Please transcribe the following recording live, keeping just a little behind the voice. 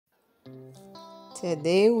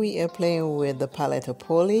Today we are playing with the palette of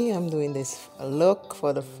Poly. I'm doing this look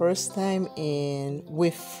for the first time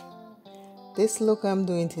this look I'm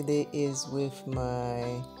doing today is with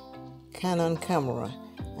my Canon camera,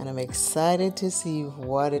 and I'm excited to see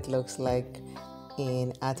what it looks like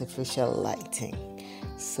in artificial lighting.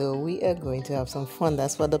 So we are going to have some fun.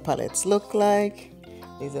 That's what the palettes look like.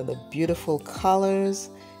 These are the beautiful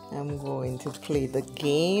colors. I'm going to play the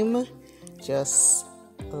game just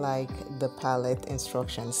like the palette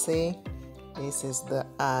instructions say. This is the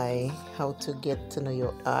eye, how to get to know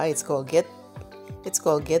your eye. It's called get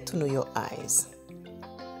to know your eyes.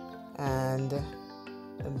 And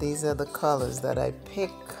these are the colors that I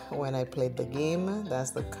pick when I played the game.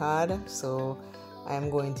 That's the card, so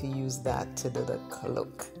I'm going to use that to do the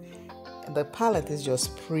look. The palette is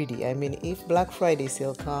just pretty. I mean, if Black Friday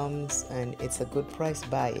sale comes and it's a good price,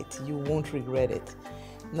 buy it. You won't regret it.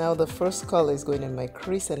 Now the first color is going in my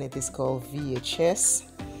crease, and it is called VHS.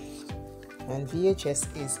 And VHS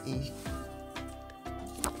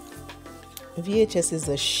is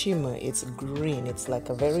a shimmer. It's green. It's like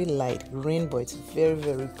a very light green, but it's very,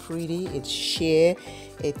 very pretty. It's sheer.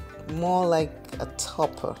 It's more like a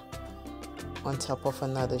topper on top of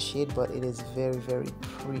another shade, but it is very, very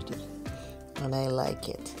pretty, and I like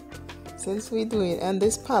it. Since we do it, and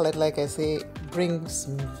this palette, like I say, brings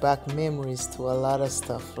back memories to a lot of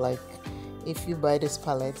stuff. Like if you buy this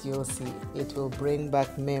palette, you'll see it will bring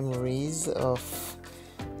back memories of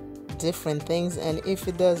different things. And if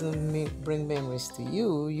it doesn't bring memories to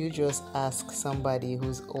you, you just ask somebody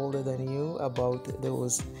who's older than you about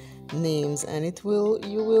those names, and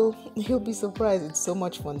you'll be surprised. It's so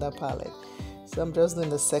much fun, that palette. So I'm just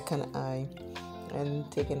doing the second eye and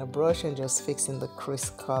taking a brush and just fixing the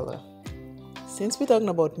crease color. Since we're talking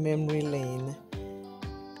about memory lane,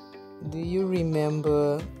 do you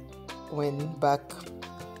remember when back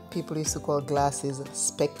people used to call glasses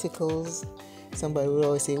spectacles? Somebody would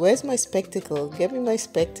always say, "Where's my spectacle? Get me my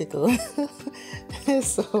spectacle."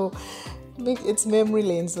 So it's memory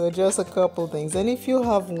lane. So just a couple things. And if you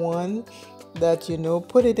have one that you know,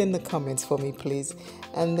 put it in the comments for me, please.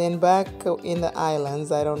 And then back in the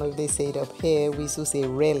islands, I don't know if they say it up here, we used to say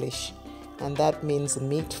relish, and that means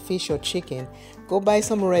meat, fish, or chicken. Go buy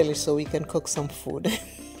some relish so we can cook some food.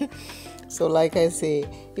 So like I say,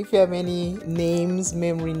 if you have any names,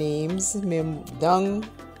 memory names, if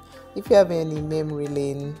you have any memory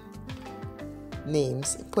lane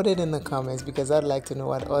names, put it in the comments, because I'd like to know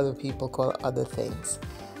what other people call other things.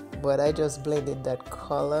 But I just blended that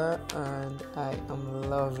color and I am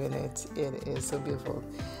loving it. It is so beautiful.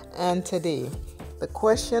 And today, the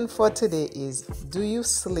question for today is, do you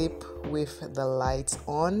sleep with the lights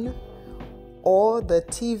on, or the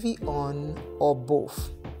TV on, or both?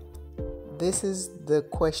 This is the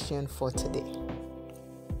question for today.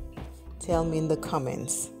 Tell me in the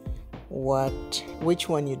comments which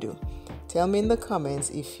one you do. Tell me in the comments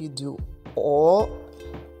if you do all.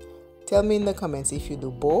 Tell me in the comments if you do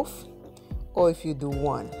both or if you do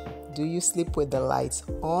one. Do you sleep with the lights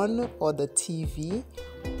on, or the TV,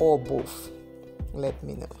 or both? Let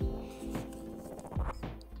me know.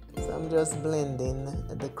 So I'm just blending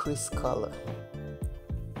the crease color.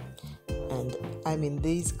 And I mean,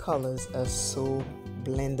 these colors are so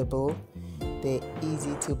blendable. They're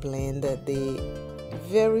easy to blend. They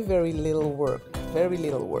very, very little work. Very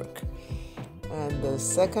little work. And the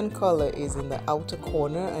second color is in the outer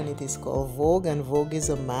corner, and it is called Vogue, and Vogue is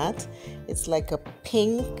a matte. It's like a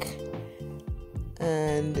pink,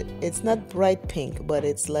 and it's not bright pink, but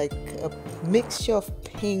it's like a mixture of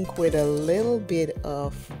pink with a little bit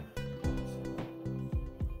of,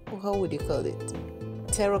 how would you call it?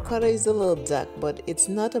 Terracotta is a little dark, but it's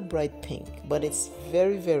not a bright pink, but it's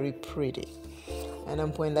very, very pretty. And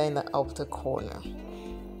I'm putting that in the outer corner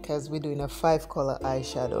because we're doing a 5-color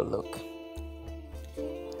eyeshadow look.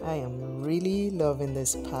 I am really loving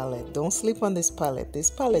this palette. Don't sleep on this palette. This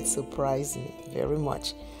palette surprised me very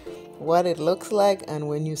much. What it looks like, and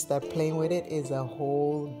when you start playing with it, is a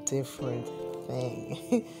whole different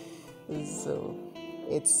thing. So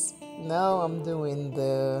now I'm doing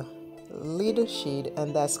the little shade,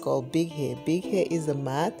 and that's called Big Hair. Big Hair is a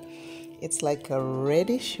matte. It's like a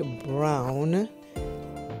reddish brown,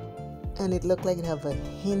 and it looked like it have a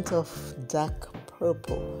hint of dark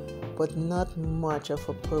purple, but not much of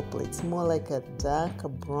a purple. It's more like a dark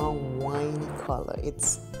brown wine color.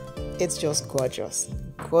 It's just gorgeous.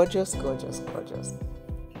 Gorgeous, gorgeous, gorgeous.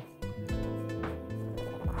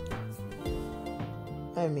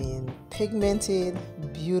 I mean, pigmented,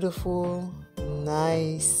 beautiful,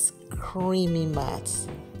 nice, creamy mattes.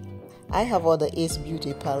 I have all the Ace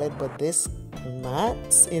Beauty palette, but this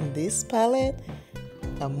mattes in this palette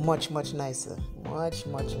are much nicer, much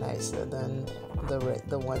nicer than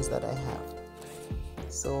the ones that I have.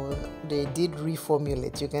 So they did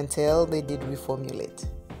reformulate. You can tell they did reformulate,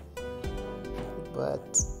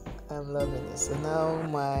 but I'm loving this. So now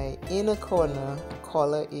my inner corner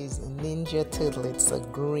color is Ninja Turtle. It's a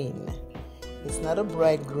green. It's not a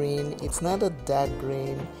bright green, it's not a dark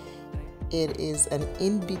green. It is an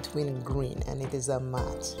in-between green, and it is a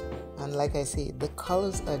matte. And like I say, the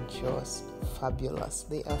colors are just fabulous.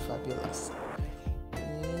 They are fabulous.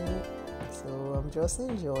 Yeah. So I'm just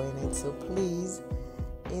enjoying it. So please,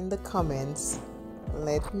 in the comments,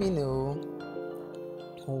 let me know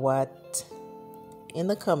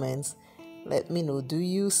do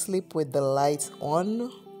you sleep with the lights on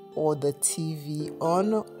or the TV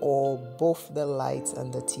on, or both the lights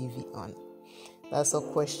and the TV on? That's a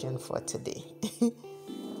question for today.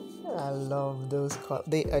 I love those colors.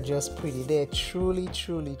 They are just pretty. They're truly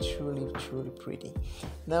pretty.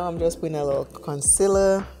 Now I'm just putting a little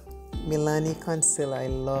concealer, Milani concealer. I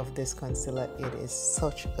love this concealer. It is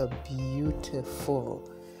such a beautiful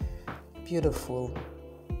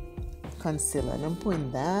concealer. And I'm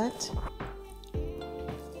putting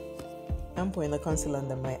the concealer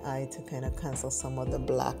under my eye to kind of cancel some of the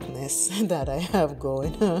blackness that I have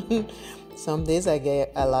going on. Some days I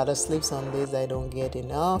get a lot of sleep, some days I don't get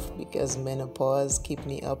enough because menopause keep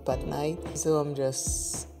me up at night. So I'm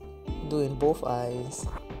just doing both eyes,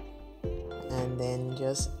 and then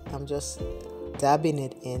I'm just dabbing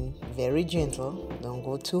it in very gentle. Don't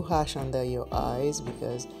go too harsh under your eyes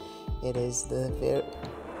because it is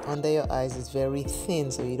under your eyes is very thin,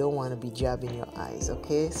 so you don't want to be jabbing your eyes,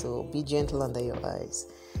 okay? So be gentle under your eyes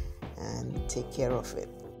and take care of it.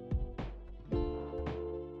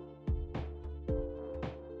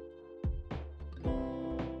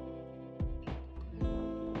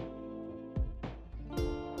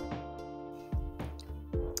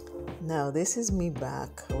 Now this is me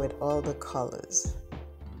back with all the colors.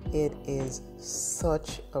 It is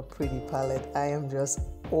such a pretty palette. I am just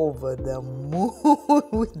over the moon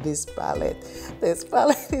with this palette. This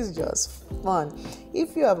palette is just fun.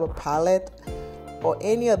 If you have a palette or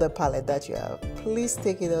any other palette that you have, please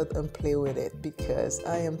take it out and play with it, because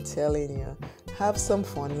I am telling you, have some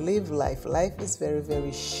fun, live life. Life is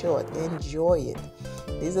very short. Enjoy it.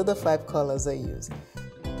 These are the 5 colors I use.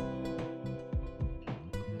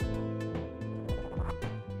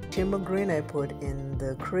 Shimmer green I put in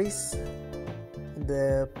the crease.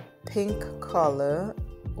 The pink color,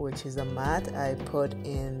 which is a matte, I put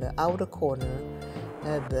in the outer corner.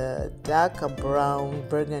 The dark brown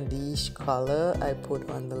burgundy-ish color I put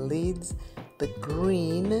on the lids. The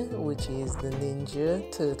green, which is the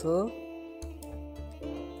Ninja Turtle,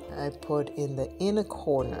 I put in the inner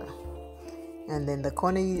corner. And then the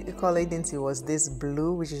color you didn't see was this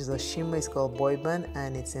blue, which is a shimmer. It's called Boy Band,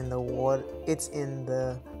 and it's in the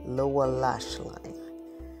lower lash line.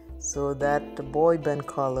 So that the Boy Band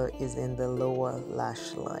color is in the lower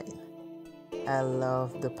lash line. I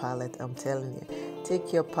love the palette, I'm telling you.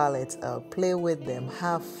 Take your palettes out, play with them,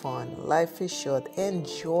 have fun. Life is short.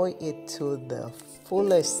 Enjoy it to the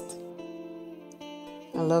fullest.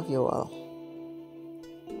 I love you all.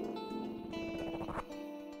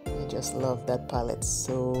 I just love that palette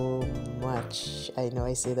so much. I know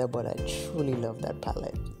I say that, but I truly love that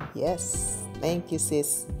palette. Yes, thank you,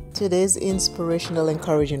 sis. Today's inspirational,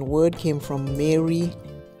 encouraging word came from Mary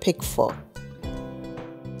Pickford.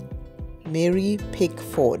 Mary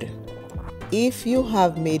Pickford. If you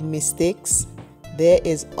have made mistakes, there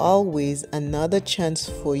is always another chance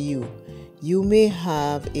for you. You may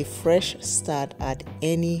have a fresh start at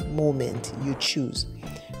any moment you choose.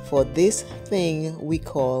 For this thing we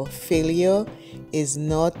call failure is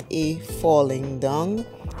not a falling down,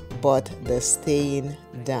 but the staying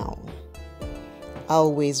down.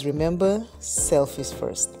 Always remember, self is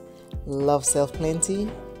first. Love self plenty.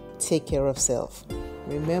 Take care of self.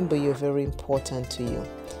 Remember, you're very important to you.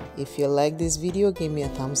 If you like this video, give me a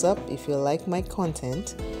thumbs up. If you like my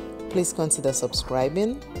content, please consider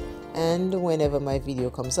subscribing. And whenever my video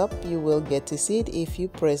comes up, you will get to see it if you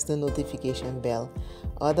press the notification bell.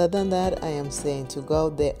 Other than that, I am saying to go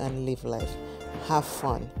out there and live life. Have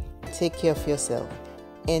fun. Take care of yourself.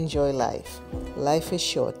 Enjoy life. Life is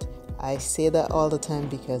short. I say that all the time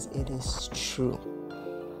because it is true.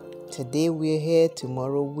 Today we are here,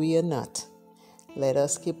 tomorrow we are not. Let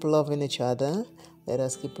us keep loving each other. Let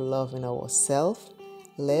us keep loving ourselves.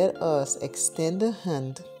 Let us extend a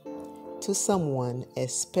hand to someone,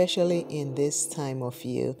 especially in this time of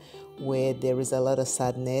year where there is a lot of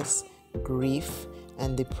sadness, grief,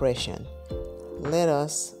 and depression. Let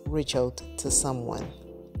us reach out to someone.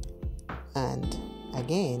 And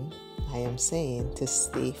again, I am saying to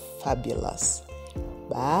stay fabulous.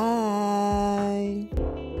 Bye.